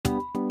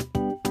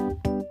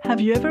Have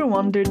you ever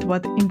wondered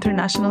what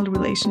international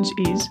relations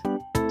is?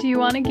 Do you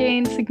want to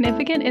gain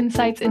significant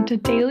insights into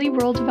daily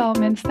world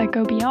developments that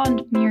go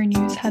beyond mere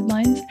news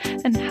headlines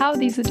and how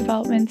these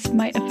developments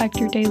might affect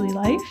your daily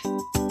life?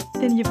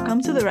 Then you've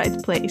come to the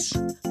right place.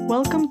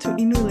 Welcome to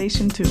In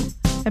Relation To,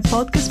 a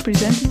podcast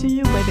presented to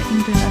you by the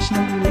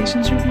International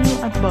Relations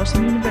Review at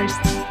Boston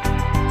University.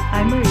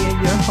 I'm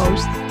Maria, your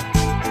host.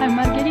 I'm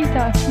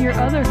Margarita, your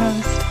other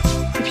host.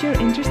 If you're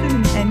interested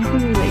in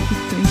anything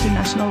related to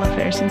international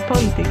affairs and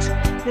politics,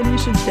 then you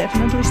should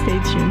definitely stay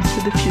tuned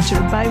to the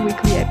future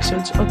bi-weekly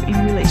episodes of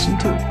In Relation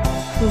To.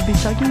 We'll be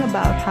talking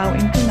about how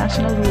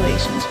international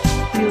relations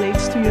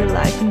relates to your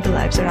life and the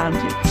lives around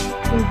you.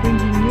 We'll bring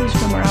you news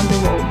from around the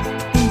world,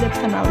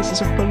 in-depth analysis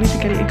of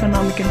political,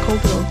 economic and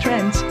cultural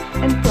trends,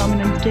 and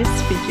prominent guest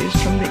speakers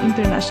from the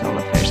international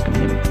affairs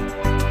community.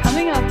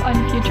 Coming up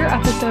on future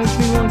episodes,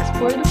 we will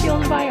explore the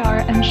field of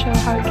IR and show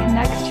how it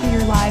connects to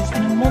your lives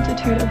in a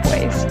multitude of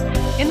ways.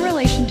 In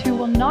Relation To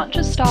will not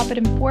just stop at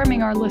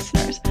informing our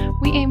listeners.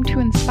 We aim to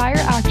inspire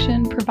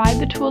action, provide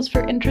the tools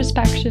for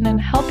introspection, and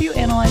help you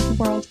analyze the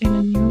world in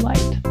a new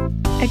light.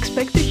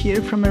 Expect to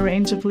hear from a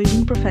range of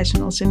leading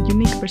professionals and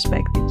unique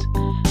perspectives,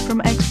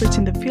 from experts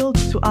in the field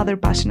to other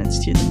passionate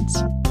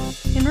students.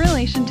 In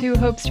Relation To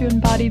hopes to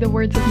embody the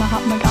words of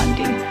Mahatma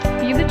Gandhi,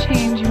 be the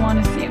change you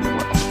want to see in the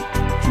world.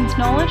 Since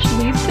knowledge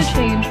leads to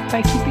change,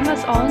 by keeping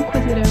us all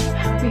inquisitive,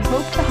 we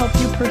hope to help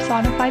you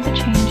personify the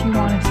change you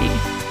want to see.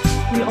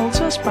 We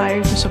also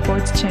aspire to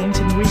support change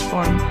and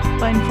reform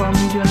by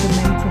informing you on the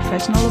many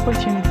professional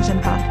opportunities and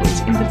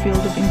pathways in the field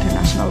of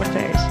international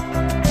affairs.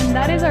 And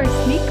that is our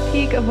sneak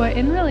peek of what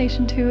In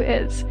Relation To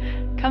is.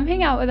 Come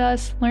hang out with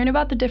us, learn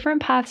about the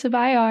different paths of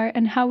IR,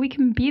 and how we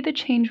can be the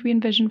change we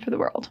envision for the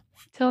world.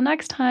 Till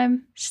next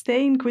time,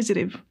 stay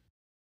inquisitive.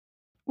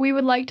 We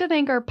would like to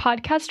thank our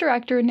podcast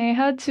director,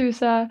 Neha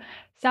Sousa,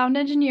 sound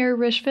engineer,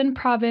 Rishvin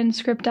Pravin,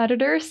 script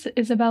editors,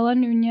 Isabella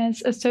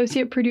Nunez,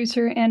 associate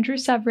producer, Andrew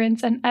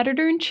Severance, and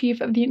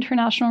editor-in-chief of the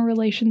International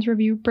Relations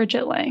Review,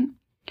 Bridget Lang.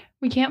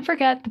 We can't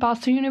forget the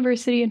Boston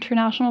University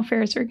International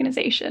Affairs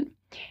Organization.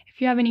 If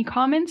you have any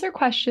comments or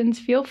questions,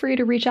 feel free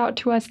to reach out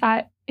to us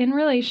at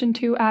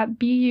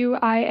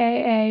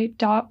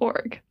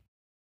inrelationto@buiaa.org.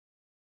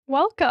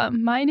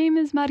 Welcome, my name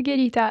is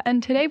Margarita,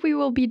 and today we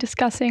will be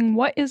discussing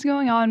what is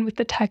going on with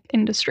the tech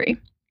industry.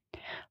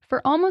 For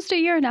almost a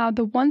year now,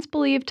 the once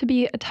believed to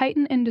be a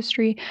titan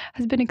industry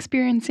has been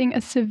experiencing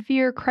a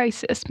severe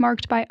crisis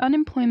marked by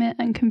unemployment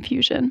and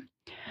confusion.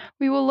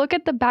 We will look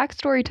at the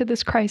backstory to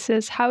this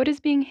crisis, how it is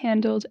being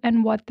handled,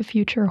 and what the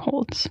future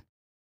holds.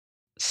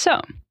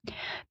 So,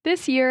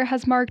 this year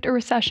has marked a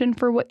recession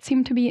for what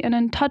seemed to be an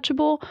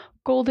untouchable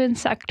golden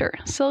sector,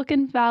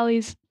 Silicon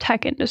Valley's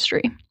tech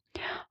industry.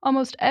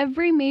 Almost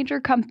every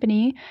major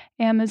company,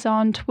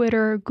 Amazon,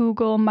 Twitter,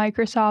 Google,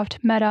 Microsoft,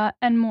 Meta,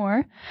 and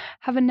more,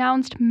 have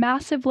announced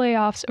massive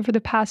layoffs over the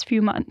past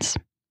few months.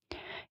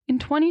 In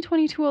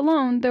 2022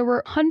 alone, there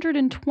were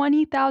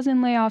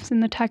 120,000 layoffs in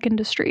the tech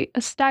industry,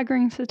 a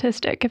staggering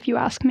statistic if you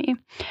ask me,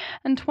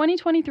 and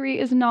 2023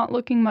 is not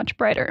looking much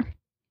brighter.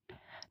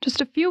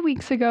 Just a few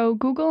weeks ago,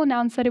 Google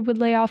announced that it would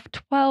lay off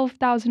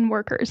 12,000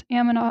 workers,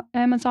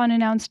 Amazon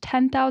announced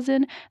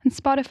 10,000, and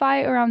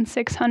Spotify around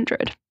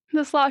 600.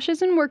 The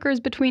slashes in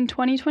workers between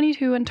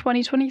 2022 and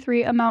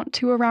 2023 amount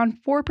to around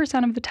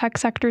 4% of the tech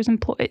sector's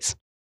employees.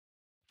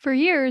 For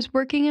years,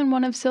 working in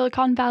one of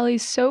Silicon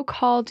Valley's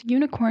so-called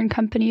unicorn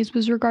companies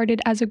was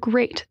regarded as a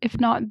great, if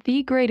not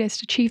the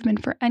greatest,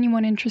 achievement for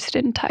anyone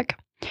interested in tech.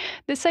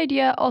 This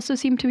idea also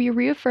seemed to be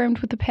reaffirmed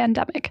with the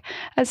pandemic,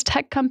 as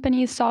tech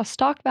companies saw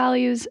stock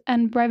values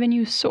and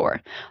revenue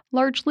soar,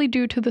 largely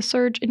due to the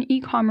surge in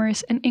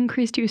e-commerce and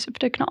increased use of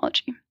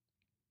technology.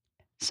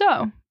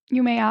 So,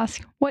 you may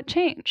ask, what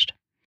changed?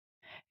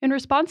 In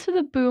response to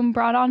the boom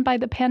brought on by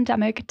the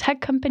pandemic,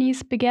 tech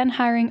companies began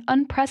hiring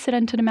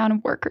unprecedented amount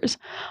of workers,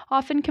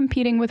 often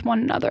competing with one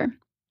another.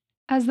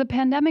 As the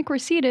pandemic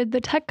receded, the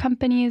tech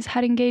companies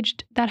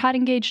that had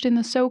engaged in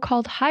the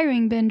so-called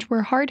hiring binge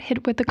were hard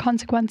hit with the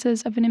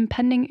consequences of an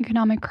impending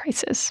economic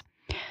crisis.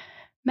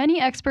 Many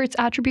experts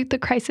attribute the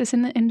crisis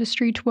in the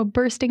industry to a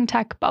bursting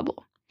tech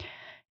bubble.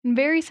 In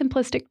very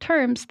simplistic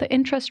terms, the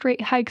interest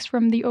rate hikes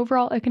from the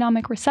overall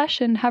economic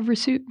recession have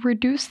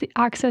reduced the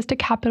access to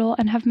capital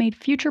and have made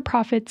future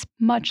profits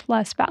much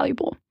less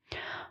valuable.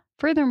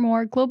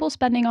 Furthermore, global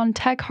spending on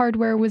tech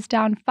hardware was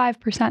down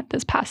 5%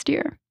 this past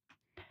year.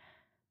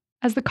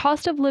 As the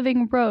cost of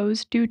living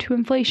rose due to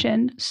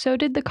inflation, so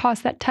did the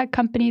cost that tech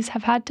companies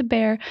have had to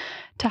bear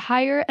to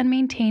hire and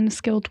maintain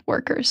skilled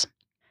workers.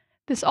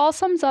 This all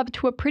sums up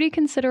to a pretty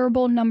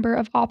considerable number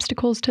of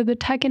obstacles to the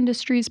tech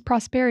industry's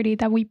prosperity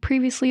that we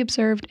previously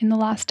observed in the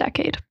last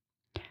decade.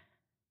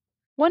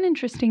 One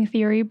interesting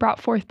theory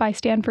brought forth by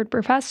Stanford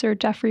professor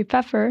Jeffrey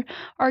Pfeffer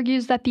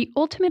argues that the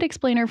ultimate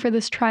explainer for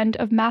this trend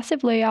of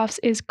massive layoffs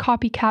is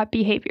copycat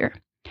behavior.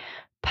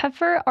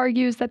 Pfeffer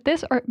argues that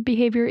this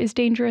behavior is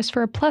dangerous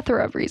for a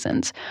plethora of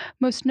reasons,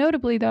 most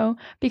notably, though,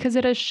 because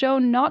it has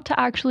shown not to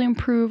actually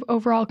improve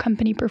overall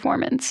company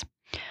performance.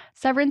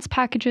 Severance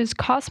packages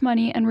cost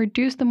money and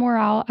reduce the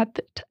morale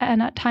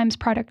and at times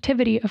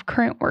productivity of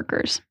current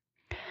workers.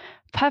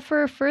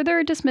 Pfeffer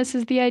further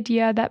dismisses the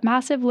idea that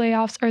massive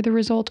layoffs are the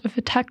result of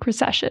a tech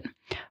recession.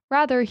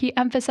 Rather, he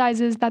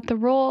emphasizes that the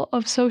role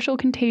of social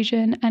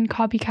contagion and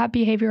copycat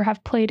behavior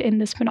have played in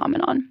this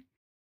phenomenon.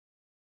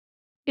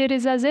 It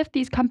is as if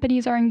these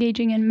companies are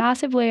engaging in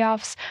massive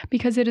layoffs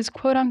because it is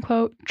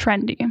quote-unquote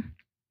trendy.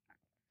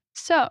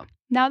 So,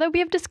 now that we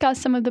have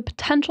discussed some of the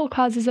potential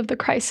causes of the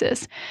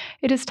crisis,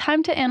 it is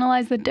time to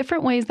analyze the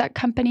different ways that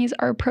companies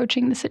are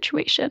approaching the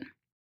situation.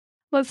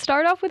 Let's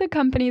start off with a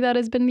company that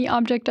has been the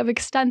object of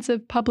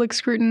extensive public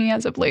scrutiny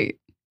as of late.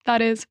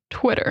 That is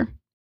Twitter.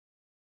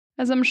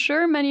 As I'm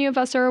sure many of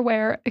us are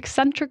aware,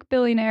 eccentric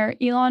billionaire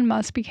Elon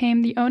Musk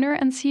became the owner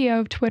and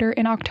CEO of Twitter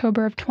in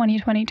October of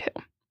 2022.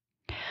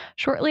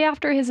 Shortly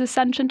after his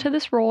ascension to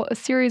this role, a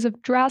series of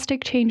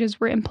drastic changes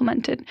were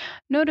implemented,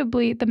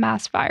 notably the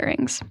mass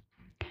firings.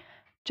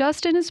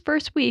 Just in his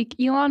first week,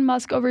 Elon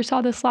Musk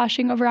oversaw the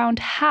slashing of around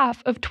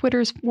half of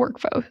Twitter's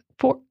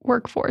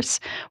workforce,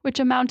 which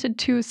amounted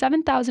to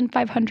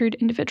 7,500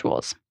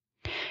 individuals.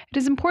 It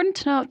is important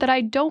to note that I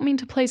don't mean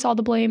to place all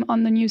the blame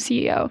on the new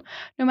CEO,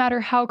 no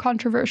matter how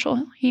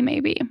controversial he may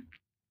be.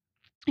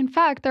 In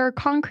fact, there are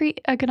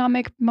concrete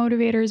economic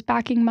motivators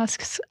backing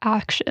Musk's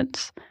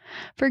actions.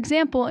 For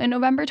example, in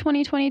November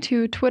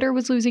 2022, Twitter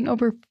was losing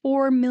over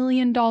 $4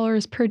 million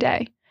per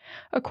day.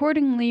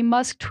 Accordingly,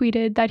 Musk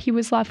tweeted that he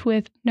was left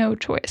with no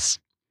choice.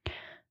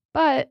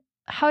 But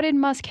how did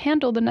Musk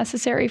handle the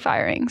necessary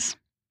firings?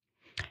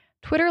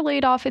 Twitter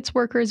laid off its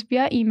workers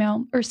via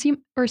email or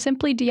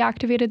simply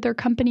deactivated their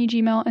company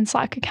Gmail and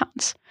Slack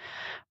accounts.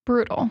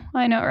 Brutal,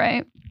 I know,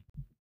 right?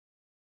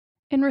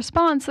 In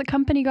response, the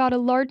company got a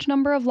large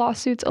number of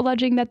lawsuits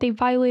alleging that they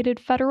violated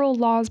federal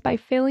laws by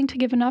failing to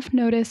give enough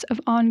notice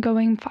of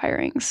ongoing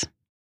firings.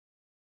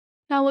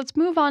 Now let's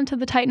move on to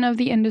the titan of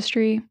the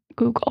industry,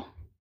 Google.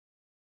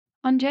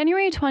 On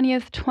January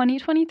 20th,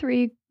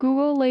 2023,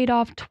 Google laid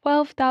off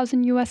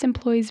 12,000 U.S.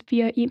 employees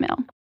via email.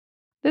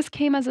 This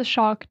came as a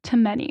shock to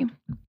many.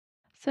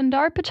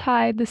 Sundar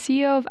Pichai, the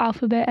CEO of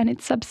Alphabet and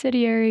its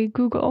subsidiary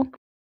Google,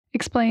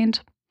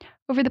 explained,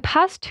 "Over the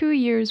past 2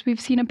 years,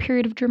 we've seen a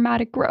period of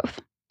dramatic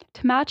growth.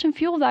 To match and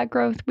fuel that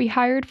growth, we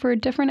hired for a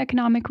different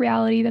economic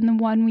reality than the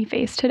one we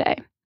face today."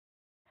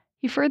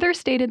 He further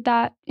stated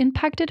that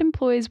impacted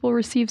employees will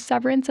receive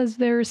severance as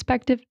their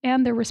respective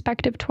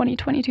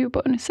 2022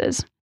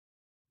 bonuses.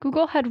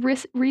 Google had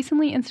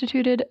recently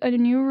instituted a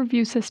new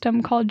review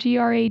system called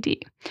GRAD,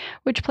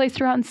 which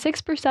placed around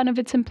 6% of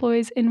its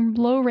employees in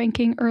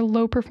low-ranking or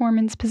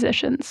low-performance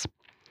positions.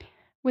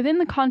 Within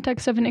the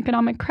context of an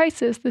economic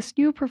crisis, this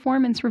new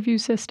performance review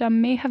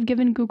system may have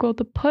given Google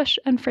the push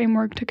and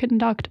framework to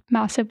conduct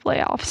massive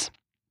layoffs.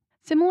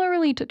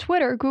 Similarly to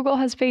Twitter, Google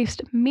has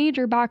faced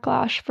major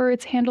backlash for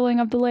its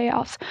handling of the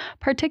layoffs,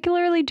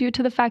 particularly due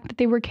to the fact that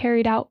they were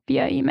carried out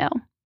via email.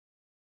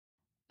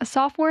 A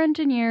software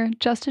engineer,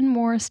 Justin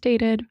Moore,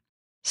 stated,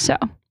 "So,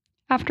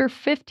 after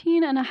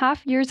 15 and a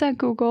half years at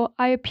Google,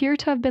 I appear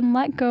to have been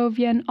let go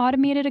via an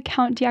automated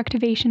account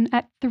deactivation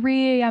at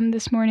 3 a.m.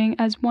 this morning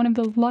as one of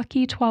the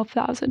lucky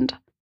 12,000.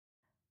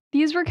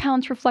 These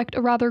recounts reflect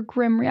a rather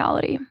grim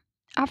reality.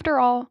 After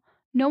all,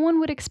 no one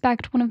would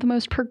expect one of the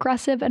most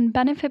progressive and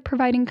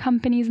benefit-providing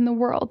companies in the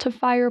world to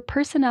fire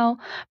personnel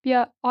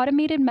via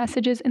automated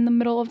messages in the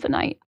middle of the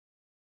night.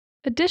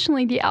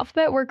 Additionally, the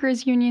Alphabet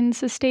Workers Union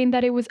sustained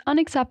that it was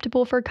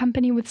unacceptable for a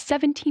company with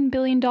 $17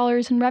 billion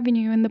in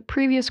revenue in the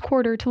previous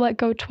quarter to let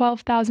go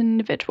 12,000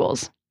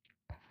 individuals.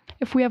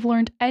 If we have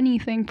learned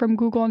anything from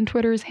Google and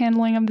Twitter's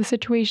handling of the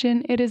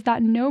situation, it is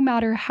that no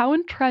matter how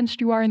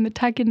entrenched you are in the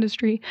tech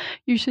industry,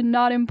 you should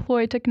not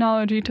employ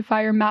technology to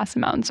fire mass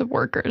amounts of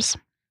workers."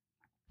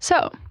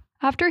 So,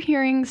 after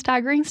hearing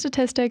staggering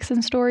statistics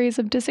and stories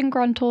of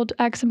disgruntled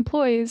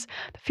ex-employees,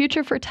 the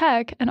future for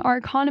tech and our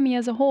economy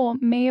as a whole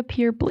may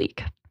appear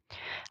bleak.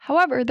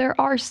 However, there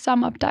are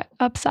some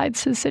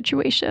upsides to the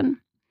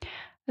situation.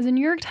 As a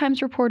New York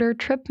Times reporter,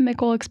 Trip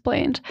Mickle,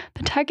 explained,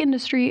 the tech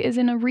industry is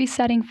in a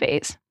resetting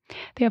phase.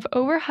 They have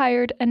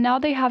overhired, and now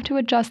they have to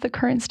adjust the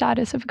current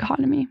status of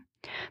economy.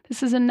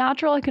 This is a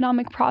natural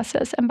economic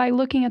process, and by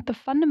looking at the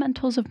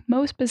fundamentals of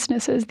most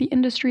businesses, the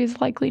industry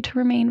is likely to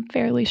remain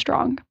fairly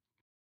strong.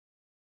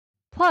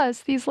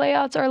 Plus, these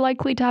layouts are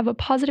likely to have a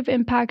positive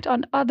impact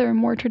on other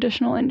more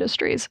traditional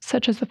industries,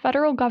 such as the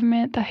federal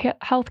government, the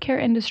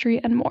healthcare industry,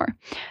 and more,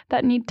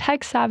 that need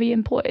tech-savvy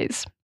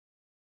employees.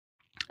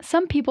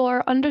 Some people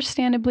are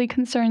understandably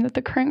concerned that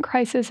the current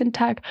crisis in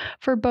tech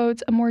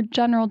forebodes a more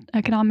general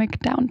economic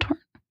downturn.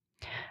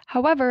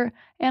 However,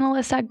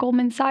 analysts at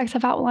Goldman Sachs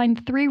have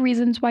outlined 3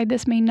 reasons why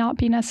this may not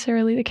be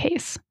necessarily the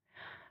case.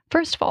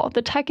 First of all,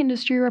 the tech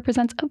industry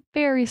represents a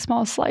very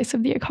small slice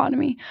of the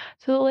economy,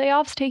 so the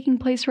layoffs taking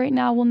place right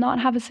now will not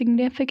have a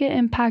significant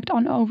impact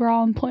on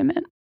overall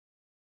employment.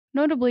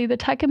 Notably, the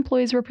tech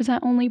employees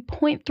represent only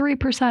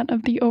 0.3%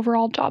 of the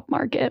overall job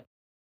market.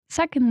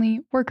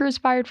 Secondly, workers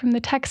fired from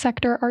the tech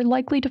sector are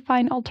likely to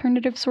find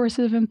alternative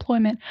sources of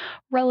employment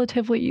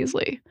relatively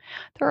easily.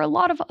 There are a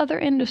lot of other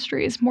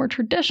industries, more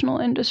traditional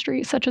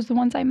industries, such as the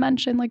ones I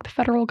mentioned, like the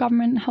federal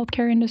government,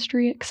 healthcare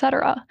industry,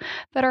 etc.,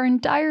 that are in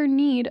dire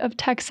need of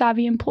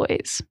tech-savvy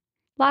employees.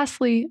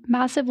 Lastly,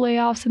 massive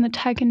layoffs in the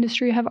tech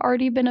industry have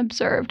already been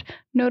observed,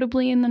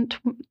 notably in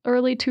the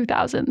early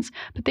 2000s,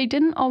 but they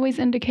didn't always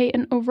indicate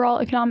an overall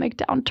economic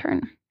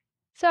downturn.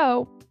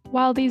 So,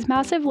 while these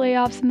massive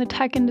layoffs in the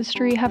tech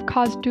industry have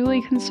caused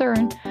duly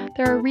concern,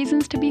 there are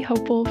reasons to be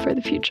hopeful for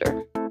the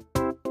future.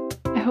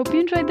 I hope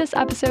you enjoyed this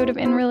episode of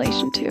In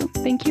Relation To.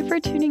 Thank you for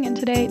tuning in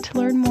today to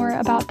learn more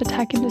about the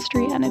tech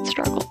industry and its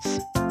struggles.